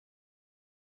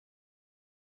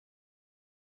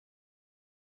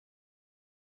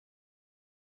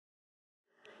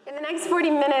In the next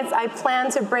 40 minutes, I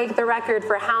plan to break the record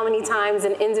for how many times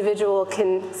an individual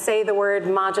can say the word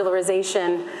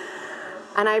modularization,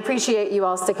 and I appreciate you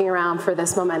all sticking around for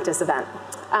this momentous event.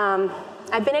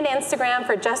 I've been at Instagram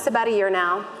for just about a year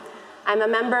now. I'm a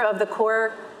member of the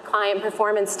core client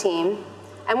performance team,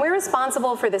 and we're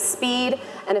responsible for the speed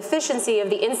and efficiency of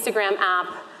the Instagram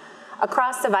app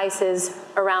across devices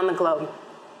around the globe.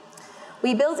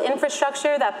 We build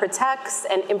infrastructure that protects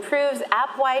and improves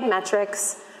app-wide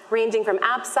metrics ranging from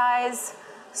app size,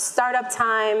 startup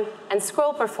time, and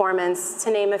scroll performance, to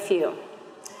name a few.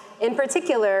 In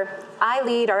particular, I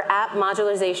lead our app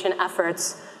modularization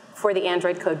efforts for the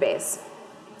Android codebase.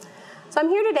 So I'm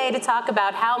here today to talk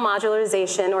about how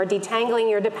modularization, or detangling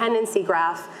your dependency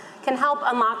graph, can help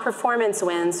unlock performance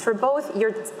wins for both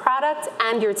your product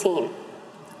and your team.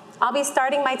 I'll be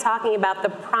starting by talking about the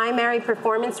primary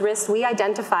performance risks we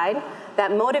identified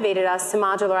that motivated us to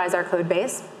modularize our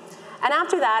codebase. And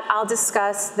after that, I'll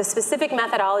discuss the specific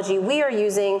methodology we are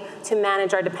using to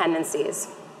manage our dependencies.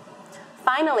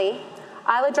 Finally,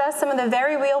 I'll address some of the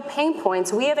very real pain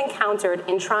points we have encountered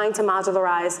in trying to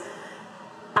modularize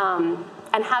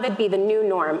and have it be the new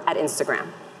norm at Instagram.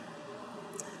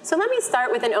 So let me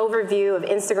start with an overview of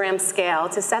Instagram's scale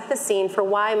to set the scene for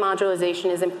why modularization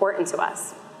is important to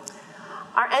us.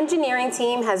 Our engineering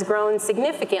team has grown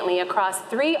significantly across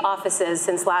 3 offices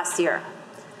since last year.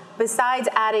 Besides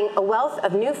adding a wealth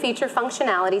of new feature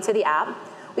functionality to the app,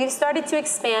 we've started to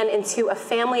expand into a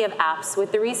family of apps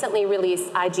with the recently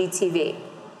released IGTV.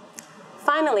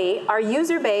 Finally, our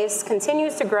user base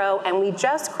continues to grow, and we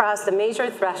just crossed the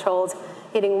major threshold,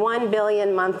 hitting 1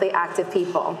 billion monthly active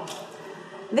people.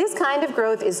 This kind of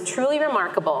growth is truly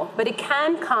remarkable, but it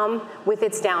can come with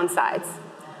its downsides.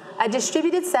 A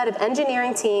distributed set of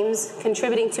engineering teams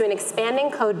contributing to an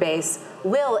expanding code base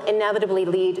will inevitably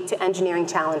lead to engineering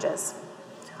challenges.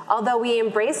 Although we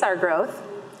embrace our growth,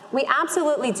 we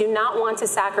absolutely do not want to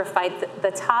sacrifice the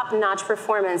top-notch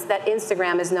performance that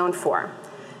Instagram is known for.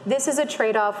 This is a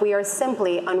trade-off we are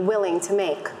simply unwilling to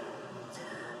make.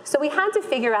 So we had to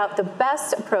figure out the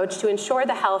best approach to ensure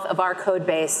the health of our code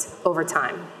base over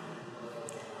time.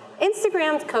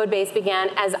 Instagram's code base began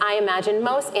as I imagine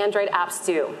most Android apps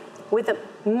do, with a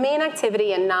main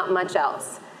activity and not much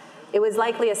else. It was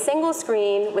likely a single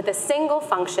screen with a single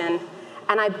function,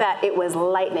 and I bet it was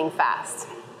lightning fast.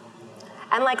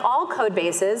 And like all code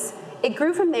bases, it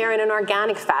grew from there in an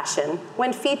organic fashion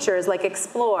when features like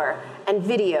Explore and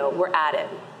Video were added.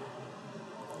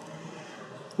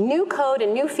 New code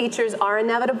and new features are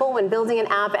inevitable when building an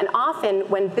app, and often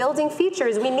when building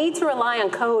features, we need to rely on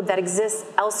code that exists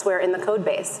elsewhere in the code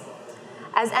base.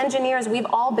 As engineers, we've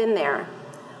all been there,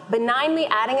 benignly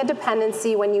adding a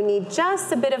dependency when you need just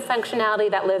a bit of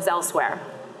functionality that lives elsewhere.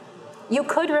 You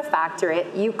could refactor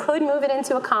it, you could move it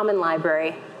into a common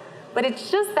library, but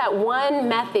it's just that one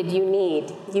method you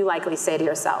need, you likely say to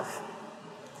yourself.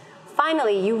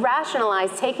 Finally, you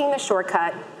rationalize taking the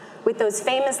shortcut with those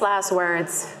famous last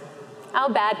words, how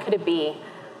bad could it be?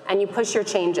 And you push your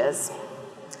changes.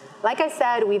 Like I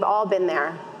said, we've all been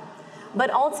there. But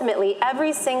ultimately,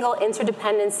 every single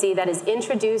interdependency that is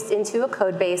introduced into a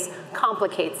code base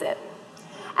complicates it.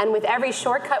 And with every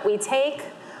shortcut we take,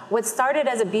 what started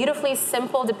as a beautifully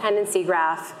simple dependency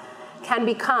graph can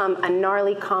become a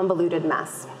gnarly, convoluted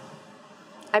mess.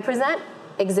 I present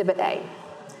Exhibit A.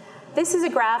 This is a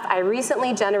graph I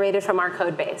recently generated from our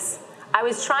code base. I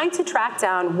was trying to track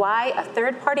down why a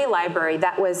third-party library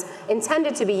that was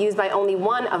intended to be used by only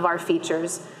one of our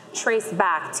features traced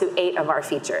back to 8 of our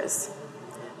features.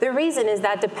 The reason is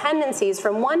that dependencies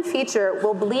from one feature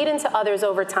will bleed into others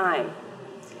over time.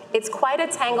 It's quite a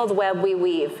tangled web we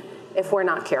weave if we're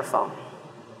not careful.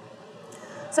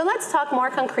 So let's talk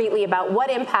more concretely about what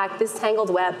impact this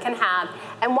tangled web can have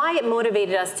and why it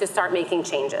motivated us to start making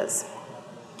changes.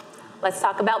 Let's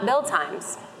talk about build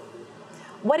times.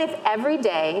 What if every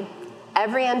day,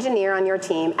 every engineer on your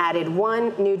team added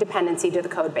 1 new dependency to the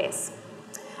code base?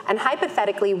 And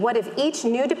hypothetically, what if each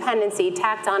new dependency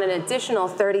tacked on an additional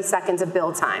 30 seconds of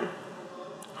build time?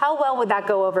 How well would that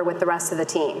go over with the rest of the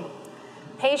team?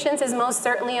 Patience is most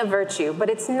certainly a virtue, but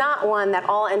it's not one that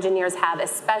all engineers have,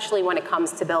 especially when it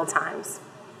comes to build times.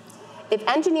 If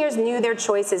engineers knew their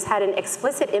choices had an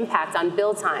explicit impact on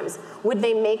build times, would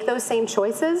they make those same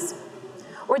choices?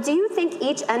 Or do you think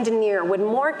each engineer would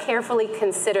more carefully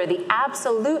consider the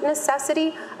absolute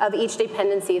necessity of each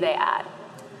dependency they add?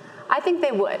 I think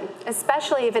they would,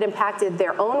 especially if it impacted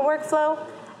their own workflow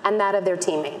and that of their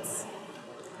teammates.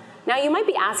 Now, you might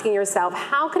be asking yourself,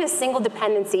 how could a single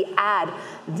dependency add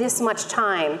this much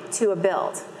time to a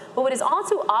build? But what is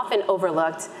also often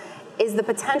overlooked is the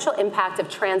potential impact of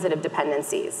transitive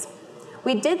dependencies.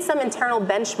 We did some internal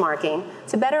benchmarking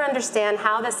to better understand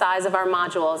how the size of our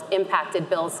modules impacted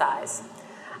build size.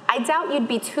 I doubt you'd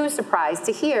be too surprised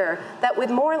to hear that with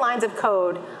more lines of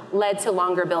code led to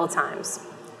longer build times.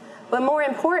 But more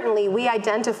importantly, we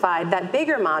identified that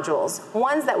bigger modules,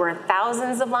 ones that were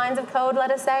thousands of lines of code,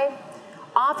 let us say,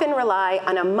 often rely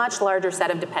on a much larger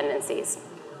set of dependencies.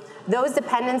 Those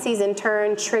dependencies in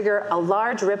turn trigger a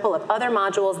large ripple of other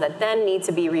modules that then need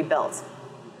to be rebuilt.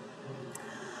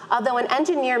 Although an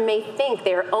engineer may think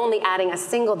they are only adding a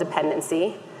single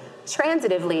dependency,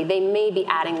 transitively they may be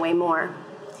adding way more.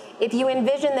 If you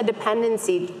envision the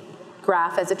dependency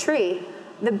graph as a tree,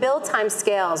 the build time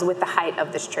scales with the height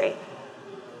of this tree.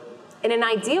 In an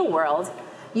ideal world,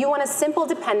 you want a simple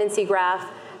dependency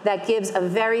graph that gives a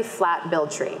very flat build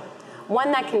tree,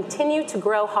 one that continues to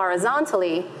grow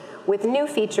horizontally with new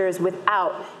features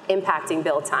without impacting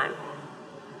build time.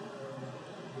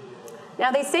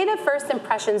 Now, they say that first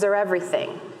impressions are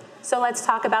everything, so let's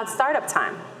talk about startup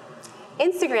time.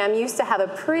 Instagram used to have a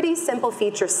pretty simple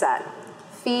feature set: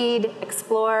 feed,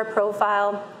 explore,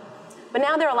 profile, but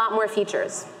now there are a lot more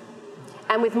features.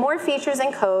 And with more features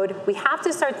in code, we have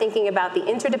to start thinking about the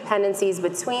interdependencies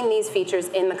between these features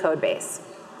in the code base.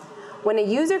 When a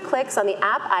user clicks on the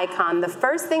app icon, the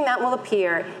first thing that will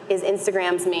appear is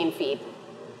Instagram's main feed.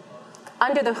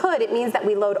 Under the hood, it means that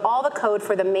we load all the code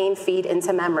for the main feed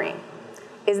into memory.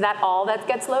 Is that all that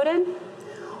gets loaded?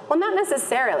 Well, not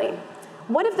necessarily.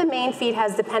 What if the main feed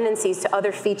has dependencies to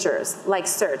other features, like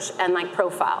search and like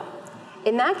profile?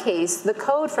 In that case, the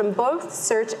code from both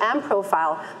search and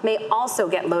profile may also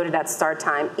get loaded at start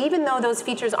time, even though those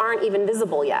features aren't even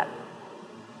visible yet.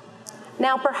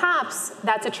 Now, perhaps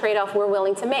that's a trade-off we're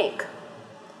willing to make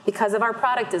because of our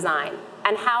product design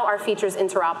and how our features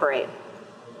interoperate.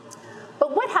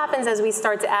 But what happens as we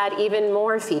start to add even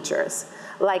more features,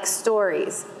 like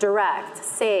stories, direct,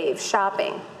 save,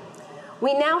 shopping?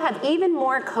 We now have even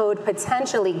more code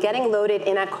potentially getting loaded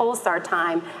in at cold start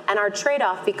time, and our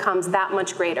trade-off becomes that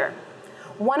much greater.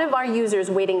 One of our users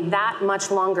waiting that much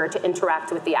longer to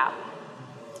interact with the app.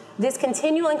 This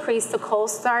continual increase to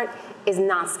cold start is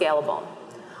not scalable.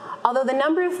 Although the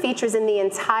number of features in the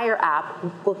entire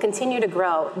app will continue to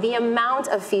grow, the amount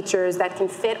of features that can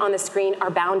fit on the screen are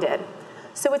bounded.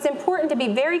 So it's important to be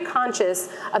very conscious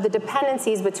of the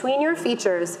dependencies between your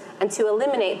features and to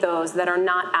eliminate those that are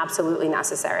not absolutely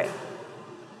necessary.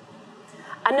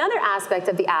 Another aspect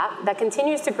of the app that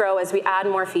continues to grow as we add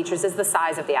more features is the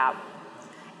size of the app.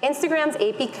 Instagram's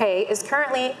APK is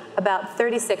currently about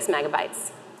 36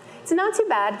 megabytes. It's not too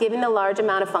bad given the large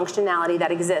amount of functionality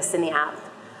that exists in the app,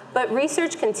 but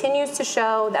research continues to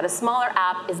show that a smaller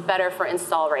app is better for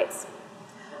install rates.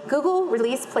 Google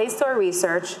released Play Store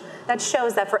research that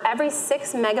shows that for every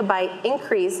 6 megabyte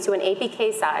increase to an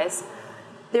APK size,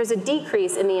 there's a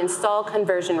decrease in the install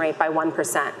conversion rate by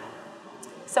 1%.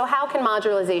 So how can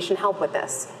modularization help with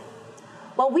this?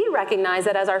 Well, we recognize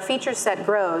that as our feature set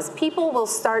grows, people will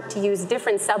start to use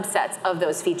different subsets of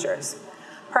those features.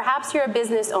 Perhaps you're a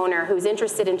business owner who's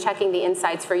interested in checking the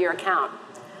insights for your account.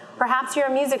 Perhaps you're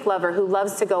a music lover who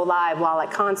loves to go live while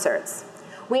at concerts.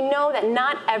 We know that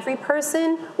not every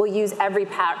person will use every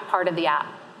part of the app.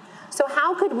 So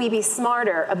how could we be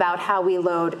smarter about how we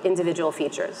load individual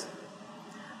features?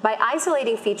 By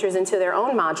isolating features into their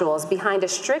own modules behind a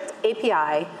strict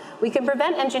API, we can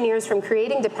prevent engineers from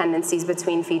creating dependencies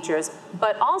between features,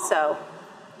 but also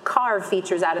carve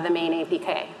features out of the main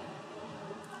APK.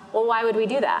 Well, why would we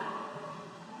do that?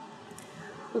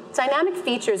 Dynamic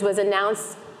Features was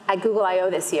announced at Google I/O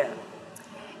this year.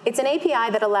 It's an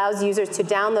API that allows users to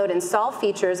download and install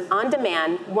features on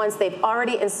demand once they've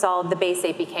already installed the base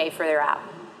APK for their app.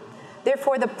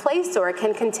 Therefore, the Play Store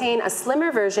can contain a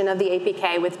slimmer version of the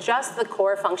APK with just the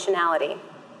core functionality.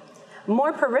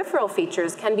 More peripheral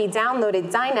features can be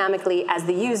downloaded dynamically as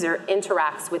the user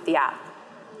interacts with the app.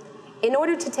 In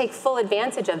order to take full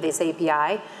advantage of this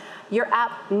API, your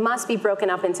app must be broken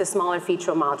up into smaller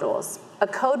feature modules. A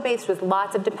code base with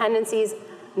lots of dependencies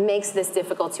makes this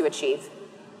difficult to achieve.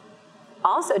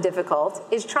 Also difficult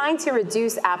is trying to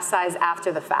reduce app size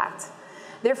after the fact.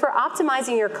 Therefore,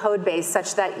 optimizing your code base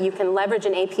such that you can leverage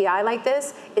an API like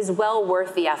this is well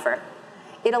worth the effort.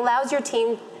 It allows your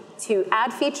team to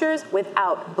add features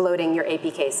without bloating your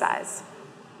APK size.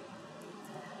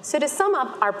 So to sum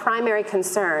up our primary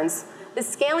concerns, the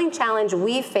scaling challenge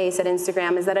we face at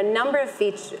Instagram is that as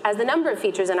the number of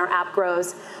features in our app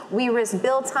grows, we risk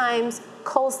build times,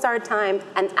 cold start time,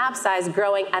 and app size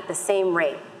growing at the same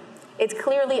rate. It's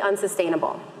clearly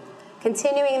unsustainable.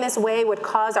 Continuing this way would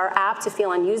cause our app to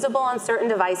feel unusable on certain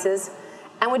devices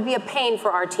and would be a pain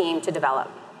for our team to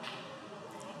develop.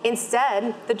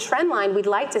 Instead, the trend line we'd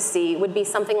like to see would be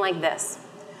something like this.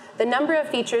 The number of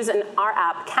features in our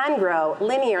app can grow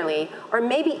linearly or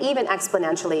maybe even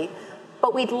exponentially,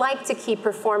 but we'd like to keep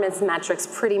performance metrics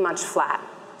pretty much flat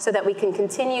so that we can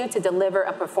continue to deliver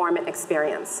a performant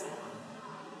experience.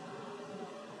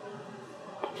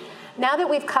 Now that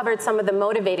we've covered some of the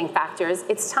motivating factors,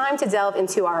 it's time to delve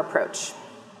into our approach.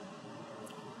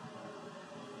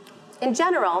 In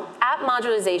general, app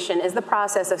modularization is the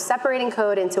process of separating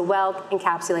code into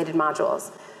well-encapsulated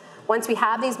modules. Once we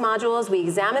have these modules, we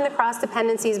examine the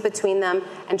cross-dependencies between them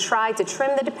and try to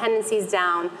trim the dependencies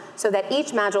down so that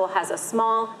each module has a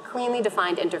small, cleanly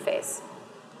defined interface.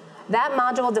 That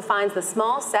module defines the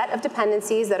small set of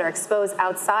dependencies that are exposed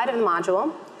outside of the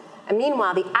module, and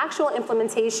meanwhile, the actual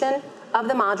implementation of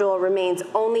the module remains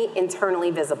only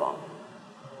internally visible.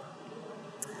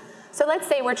 So let's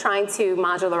say we're trying to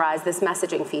modularize this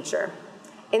messaging feature.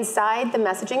 Inside the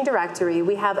messaging directory,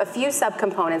 we have a few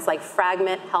subcomponents like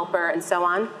fragment, helper, and so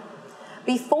on.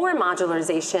 Before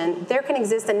modularization, there can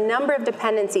exist a number of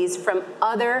dependencies from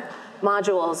other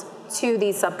modules to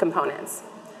these subcomponents.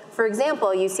 For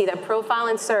example, you see that profile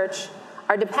and search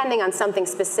are depending on something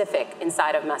specific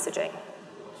inside of messaging.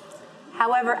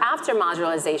 However, after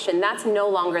modularization, that's no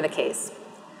longer the case.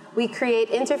 We create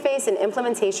interface and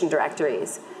implementation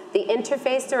directories. The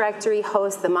interface directory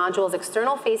hosts the module's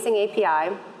external-facing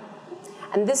API,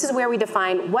 and this is where we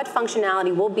define what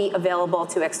functionality will be available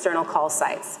to external call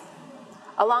sites.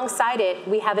 Alongside it,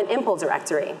 we have an impl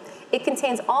directory. It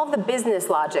contains all of the business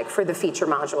logic for the feature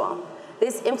module.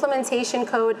 This implementation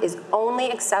code is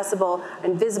only accessible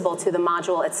and visible to the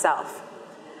module itself.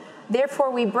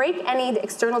 Therefore, we break any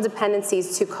external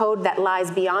dependencies to code that lies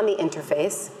beyond the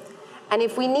interface. And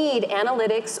if we need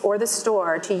analytics or the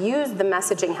store to use the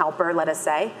messaging helper, let us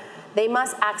say, they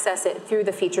must access it through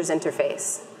the features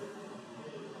interface.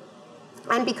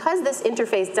 And because this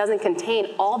interface doesn't contain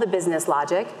all the business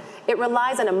logic, it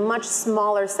relies on a much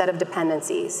smaller set of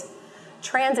dependencies.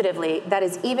 Transitively, that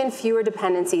is even fewer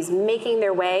dependencies making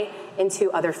their way into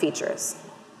other features.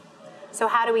 So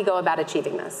how do we go about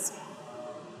achieving this?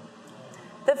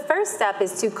 The first step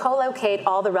is to co-locate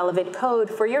all the relevant code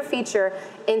for your feature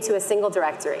into a single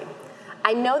directory.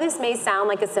 I know this may sound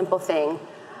like a simple thing,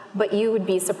 but you would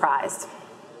be surprised.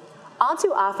 All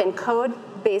too often, code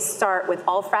bases start with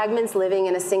all fragments living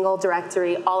in a single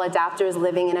directory, all adapters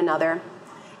living in another.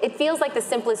 It feels like the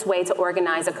simplest way to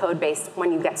organize a code base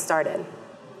when you get started.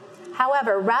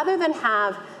 However, rather than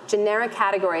have generic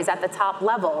categories at the top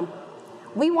level,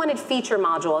 we wanted feature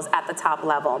modules at the top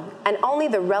level, and only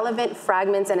the relevant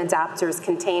fragments and adapters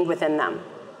contained within them.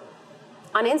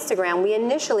 On Instagram, we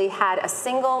initially had a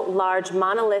single large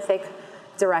monolithic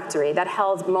directory that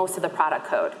held most of the product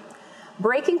code.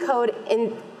 Breaking code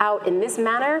out in this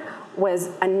manner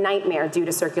was a nightmare due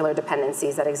to circular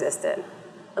dependencies that existed.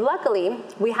 Luckily,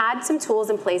 we had some tools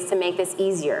in place to make this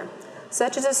easier,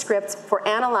 such as a script for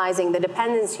analyzing the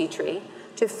dependency tree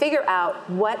to figure out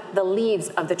what the leaves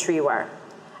of the tree were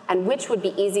and which would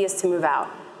be easiest to move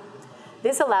out.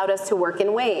 This allowed us to work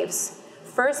in waves,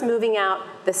 first moving out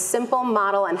the simple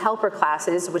model and helper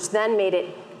classes, which then made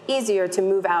it easier to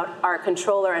move out our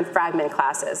controller and fragment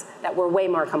classes that were way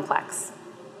more complex.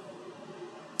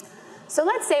 So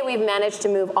let's say we've managed to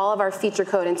move all of our feature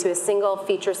code into a single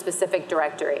feature-specific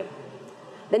directory.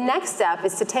 The next step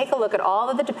is to take a look at all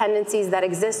of the dependencies that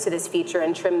exist to this feature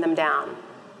and trim them down.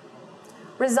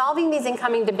 Resolving these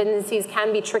incoming dependencies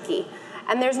can be tricky,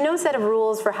 and there's no set of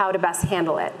rules for how to best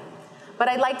handle it. But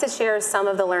I'd like to share some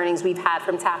of the learnings we've had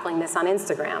from tackling this on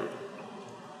Instagram.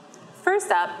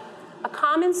 First up, a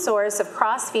common source of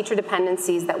cross-feature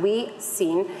dependencies that we've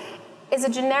seen is a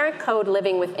generic code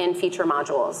living within feature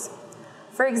modules.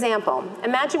 For example,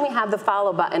 imagine we have the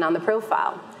follow button on the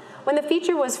profile. When the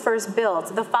feature was first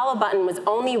built, the follow button was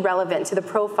only relevant to the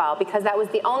profile because that was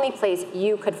the only place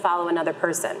you could follow another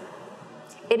person.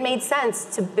 It made sense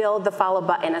to build the follow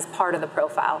button as part of the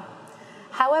profile.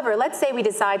 However, let's say we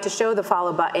decide to show the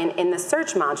follow button in the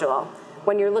search module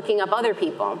when you're looking up other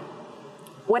people.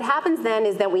 What happens then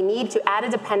is that we need to add a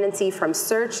dependency from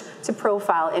search to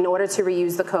profile in order to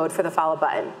reuse the code for the follow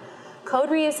button. Code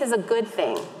reuse is a good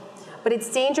thing, but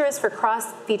it's dangerous for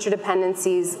cross-feature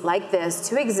dependencies like this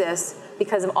to exist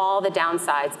because of all the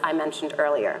downsides I mentioned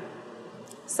earlier.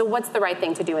 So what's the right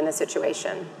thing to do in this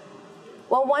situation?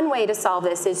 Well, one way to solve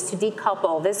this is to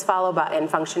decouple this follow button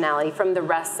functionality from the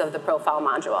rest of the profile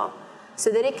module so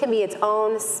that it can be its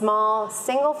own small,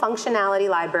 single functionality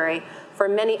library for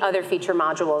many other feature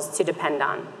modules to depend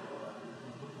on.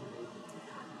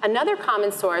 Another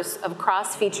common source of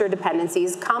cross-feature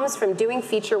dependencies comes from doing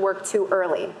feature work too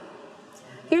early.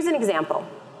 Here's an example.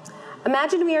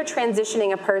 Imagine we are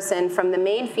transitioning a person from the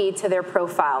main feed to their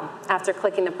profile after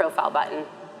clicking the profile button.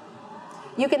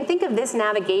 You can think of this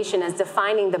navigation as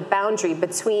defining the boundary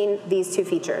between these two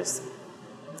features.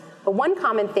 But one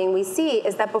common thing we see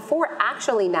is that before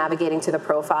actually navigating to the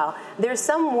profile, there's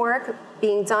some work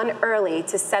being done early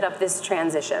to set up this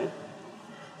transition.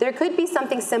 There could be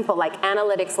something simple like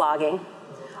analytics logging,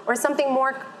 or something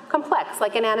more complex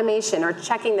like an animation or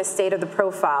checking the state of the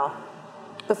profile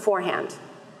beforehand.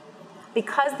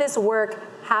 Because this work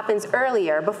happens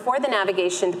earlier, before the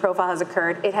navigation to profile has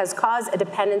occurred, it has caused a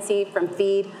dependency from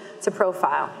feed to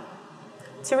profile.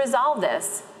 To resolve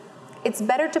this, it's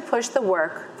better to push the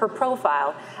work for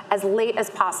profile as late as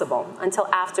possible until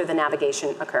after the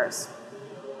navigation occurs.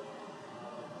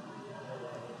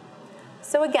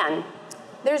 So again,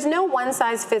 there's no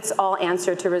one-size-fits-all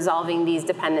answer to resolving these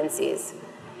dependencies.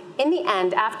 In the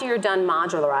end, after you're done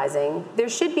modularizing, there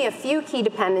should be a few key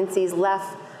dependencies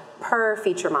left per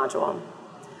feature module.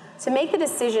 To make the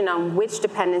decision on which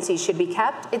dependencies should be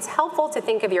kept, it's helpful to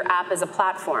think of your app as a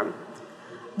platform.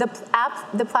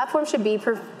 The platform should be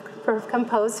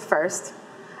composed first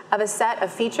of a set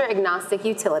of feature-agnostic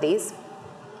utilities.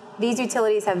 These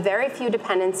utilities have very few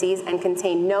dependencies and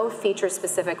contain no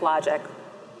feature-specific logic.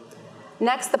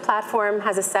 Next, the platform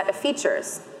has a set of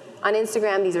features. On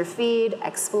Instagram, these are feed,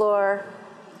 explore.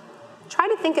 Try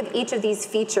to think of each of these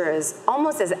features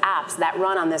almost as apps that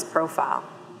run on this profile.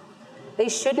 They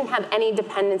shouldn't have any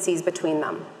dependencies between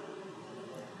them.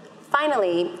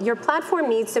 Finally, your platform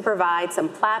needs to provide some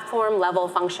platform-level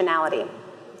functionality.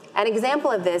 An example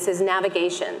of this is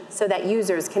navigation, so that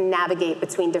users can navigate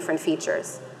between different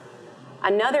features.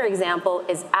 Another example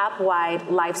is app-wide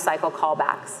lifecycle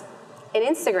callbacks. In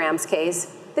Instagram's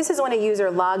case, this is when a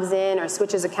user logs in or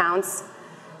switches accounts.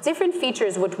 Different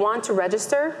features would want to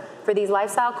register for these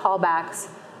lifestyle callbacks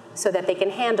so that they can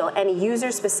handle any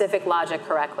user-specific logic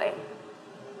correctly.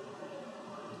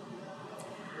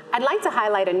 I'd like to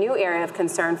highlight a new area of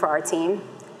concern for our team.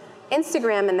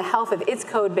 Instagram and the health of its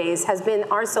code base has been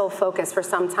our sole focus for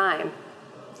some time.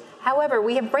 However,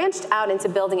 we have branched out into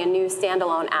building a new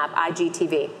standalone app,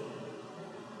 IGTV.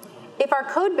 If our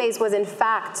code base was in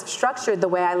fact structured the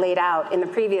way I laid out in the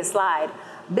previous slide,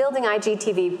 building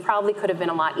IGTV probably could have been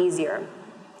a lot easier.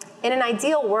 In an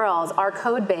ideal world, our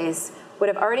code base would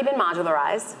have already been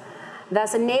modularized,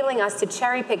 thus enabling us to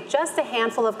cherry pick just a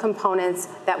handful of components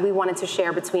that we wanted to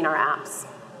share between our apps.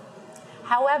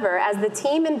 However, as the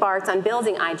team embarked on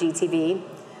building IGTV,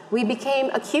 we became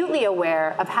acutely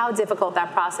aware of how difficult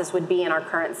that process would be in our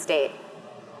current state.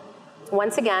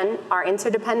 Once again, our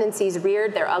interdependencies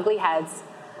reared their ugly heads,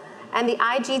 and the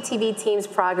IGTV team's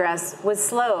progress was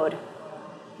slowed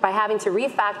by having to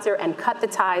refactor and cut the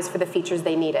ties for the features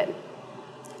they needed.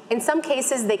 In some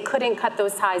cases, they couldn't cut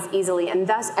those ties easily and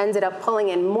thus ended up pulling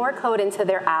in more code into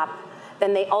their app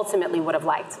than they ultimately would have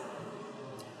liked.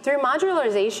 Through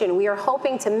modularization, we are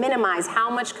hoping to minimize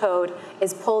how much code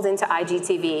is pulled into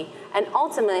IGTV and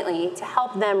ultimately to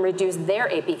help them reduce their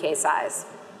APK size.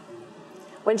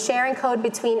 When sharing code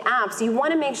between apps, you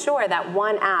want to make sure that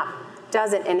one app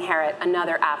doesn't inherit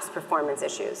another app's performance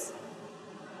issues.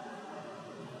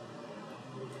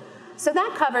 So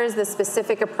that covers the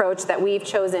specific approach that we've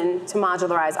chosen to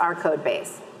modularize our code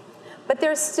base. But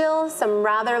there's still some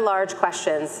rather large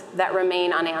questions that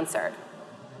remain unanswered.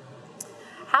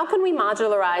 How can we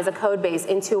modularize a code base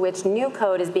into which new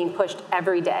code is being pushed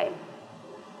every day?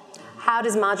 How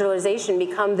does modularization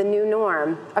become the new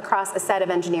norm across a set of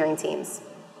engineering teams?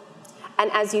 And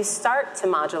as you start to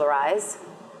modularize,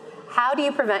 how do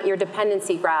you prevent your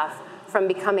dependency graph from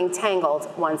becoming tangled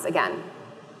once again?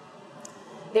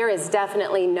 There is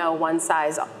definitely no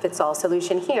one-size-fits-all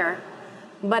solution here,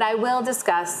 but I will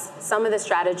discuss some of the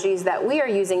strategies that we are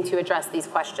using to address these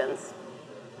questions.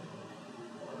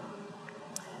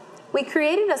 We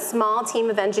created a small team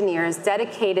of engineers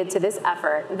dedicated to this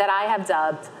effort that I have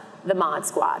dubbed the Mod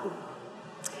Squad.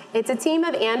 It's a team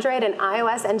of Android and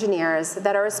iOS engineers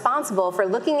that are responsible for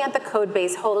looking at the code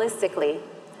base holistically,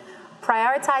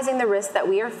 prioritizing the risks that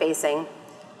we are facing,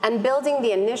 and building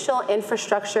the initial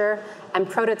infrastructure and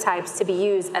prototypes to be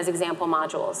used as example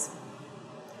modules.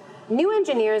 New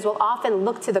engineers will often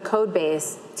look to the code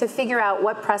base to figure out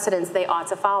what precedents they ought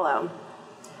to follow.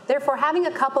 Therefore, having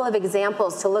a couple of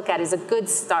examples to look at is a good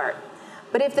start.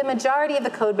 But if the majority of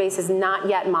the code base is not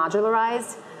yet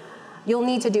modularized, you'll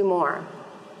need to do more.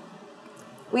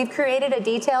 We've created a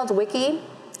detailed wiki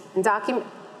and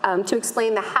to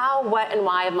explain the how, what, and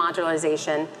why of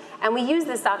modularization, and we use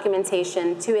this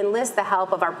documentation to enlist the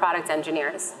help of our product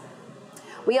engineers.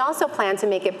 We also plan to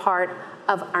make it part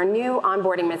of our new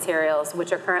onboarding materials,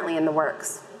 which are currently in the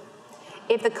works.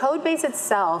 If the code base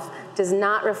itself does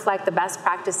not reflect the best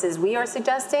practices we are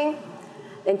suggesting,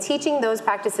 then teaching those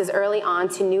practices early on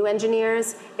to new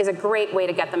engineers is a great way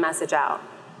to get the message out.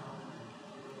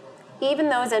 Even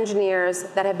those engineers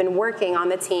that have been working on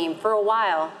the team for a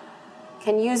while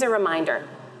can use a reminder.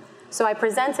 So I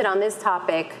presented on this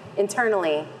topic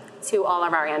internally to all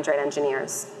of our Android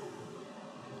engineers.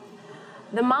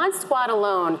 The mod squad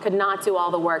alone could not do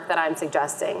all the work that I'm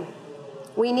suggesting.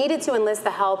 We needed to enlist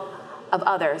the help of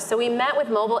others, so we met with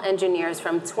mobile engineers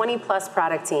from 20+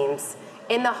 product teams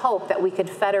in the hope that we could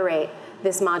federate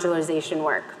this modularization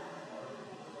work.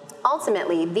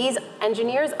 Ultimately, these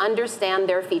engineers understand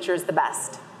their features the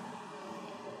best.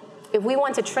 If we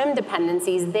want to trim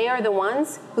dependencies, they are the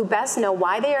ones who best know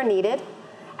why they are needed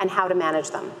and how to manage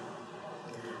them.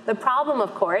 The problem,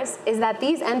 of course, is that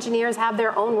these engineers have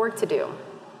their own work to do.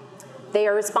 They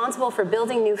are responsible for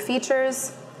building new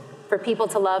features for people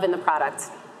to love in the product,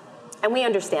 and we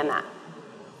understand that.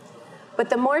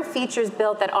 But the more features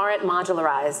built that aren't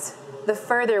modularized, the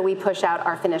further we push out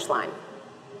our finish line.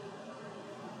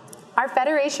 Our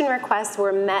federation requests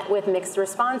were met with mixed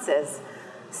responses.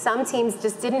 Some teams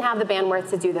just didn't have the bandwidth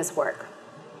to do this work.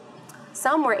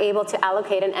 Some were able to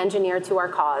allocate an engineer to our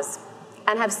cause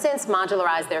and have since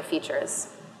modularized their features.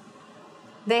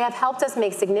 They have helped us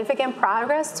make significant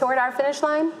progress toward our finish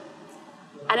line.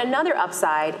 And another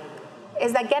upside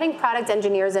is that getting product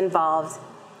engineers involved,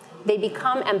 they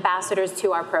become ambassadors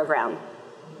to our program.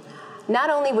 Not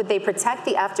only would they protect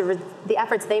the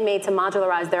efforts they made to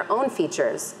modularize their own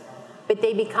features, but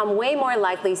they become way more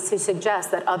likely to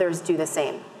suggest that others do the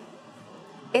same.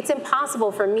 It's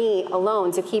impossible for me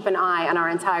alone to keep an eye on our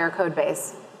entire code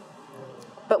base.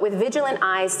 But with vigilant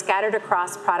eyes scattered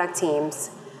across product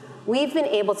teams, we've been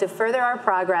able to further our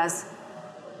progress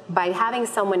by having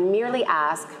someone merely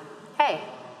ask, hey,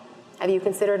 have you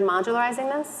considered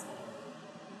modularizing this?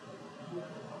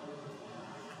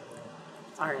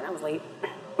 Sorry, that was late.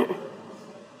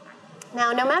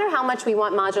 Now, no matter how much we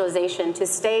want modularization to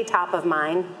stay top of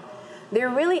mind, there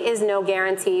really is no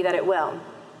guarantee that it will.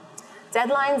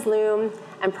 Deadlines loom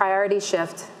and priorities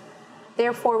shift.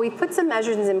 Therefore, we put some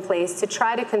measures in place to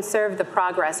try to conserve the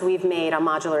progress we've made on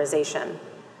modularization.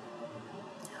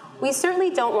 We certainly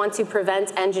don't want to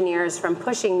prevent engineers from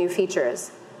pushing new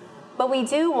features, but we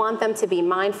do want them to be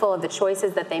mindful of the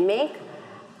choices that they make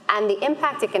and the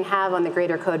impact it can have on the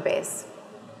greater code base.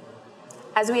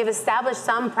 As we have established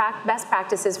some best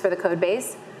practices for the code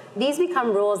base, these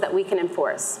become rules that we can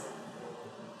enforce.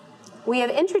 We have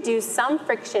introduced some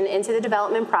friction into the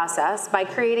development process by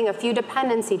creating a few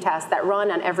dependency tests that run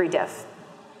on every diff.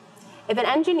 If an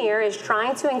engineer is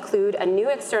trying to include a new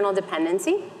external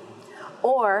dependency,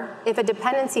 or if a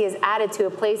dependency is added to a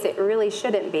place it really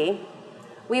shouldn't be,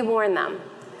 we warn them.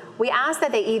 We ask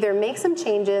that they either make some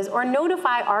changes or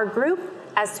notify our group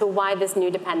as to why this new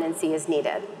dependency is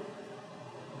needed.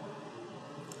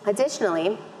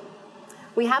 Additionally,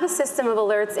 we have a system of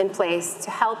alerts in place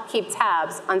to help keep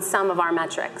tabs on some of our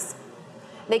metrics.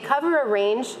 They cover a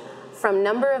range from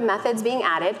number of methods being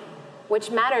added,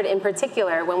 which mattered in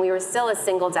particular when we were still a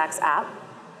single DEX app,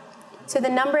 to the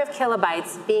number of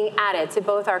kilobytes being added to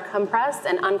both our compressed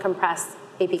and uncompressed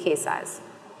APK size.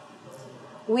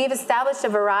 We've established a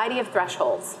variety of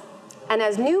thresholds, and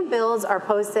as new builds are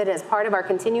posted as part of our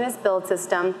continuous build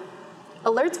system,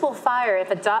 alerts will fire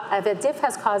if a diff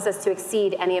has caused us to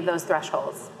exceed any of those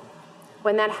thresholds.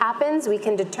 When that happens, we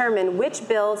can determine which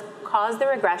build caused the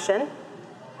regression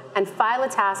and file a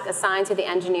task assigned to the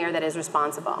engineer that is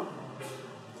responsible.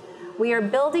 We are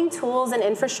building tools and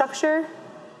infrastructure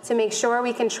to make sure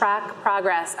we can track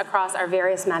progress across our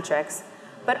various metrics,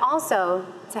 but also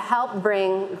to help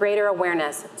bring greater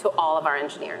awareness to all of our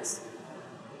engineers.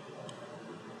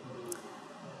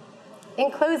 In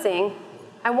closing,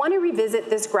 I want to revisit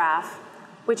this graph,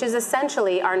 which is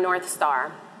essentially our North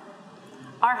Star.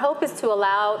 Our hope is to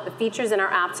allow the features in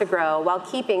our app to grow while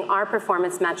keeping our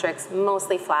performance metrics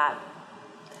mostly flat.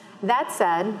 That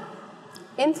said,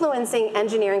 influencing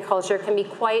engineering culture can be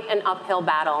quite an uphill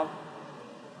battle,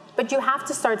 but you have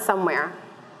to start somewhere.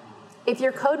 If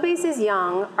your code base is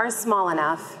young or small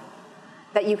enough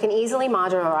that you can easily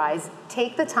modularize,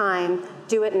 take the time,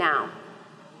 do it now.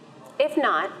 If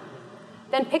not,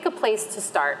 then pick a place to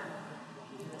start.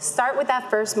 Start with that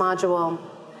first module,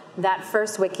 that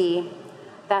first wiki,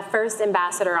 that first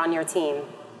ambassador on your team.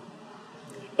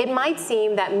 It might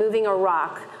seem that moving a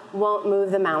rock won't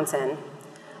move the mountain,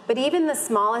 but even the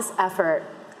smallest effort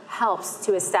helps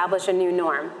to establish a new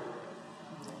norm.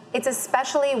 It's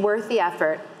especially worth the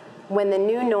effort when the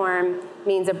new norm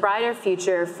means a brighter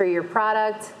future for your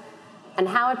product and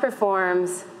how it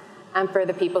performs and for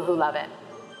the people who love it.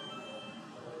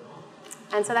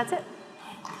 And so that's it.